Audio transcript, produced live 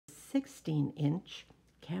16-inch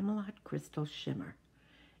Camelot Crystal Shimmer.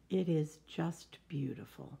 It is just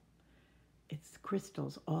beautiful. It's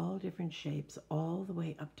crystals, all different shapes, all the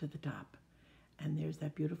way up to the top. And there's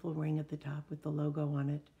that beautiful ring at the top with the logo on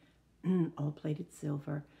it, all plated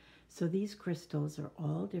silver. So these crystals are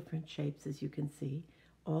all different shapes, as you can see,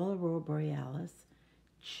 all Aurora Borealis,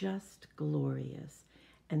 just glorious.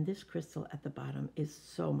 And this crystal at the bottom is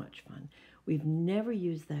so much fun. We've never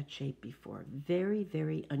used that shape before. Very,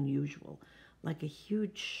 very unusual, like a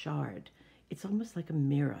huge shard. It's almost like a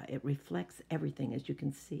mirror. It reflects everything, as you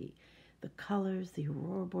can see. The colors, the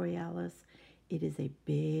Aurora Borealis. It is a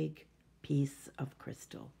big piece of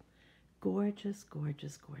crystal. Gorgeous,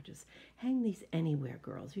 gorgeous, gorgeous. Hang these anywhere,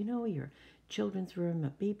 girls. You know, your children's room, a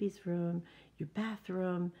baby's room, your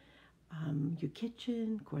bathroom, your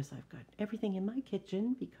kitchen. Of course, I've got everything in my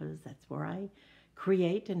kitchen because that's where I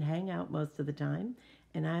create and hang out most of the time.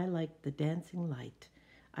 And I like the dancing light.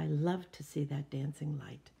 I love to see that dancing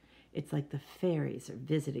light. It's like the fairies are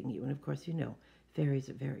visiting you. And of course, you know, fairies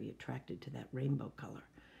are very attracted to that rainbow color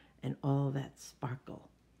and all that sparkle.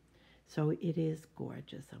 So it is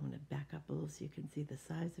gorgeous. I want to back up a little so you can see the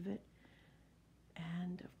size of it.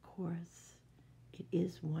 And of course, it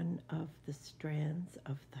is one of the strands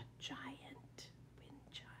of the giant wind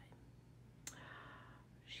chime.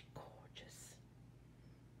 She's gorgeous.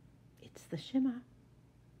 It's the Shimmer,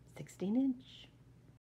 16-inch.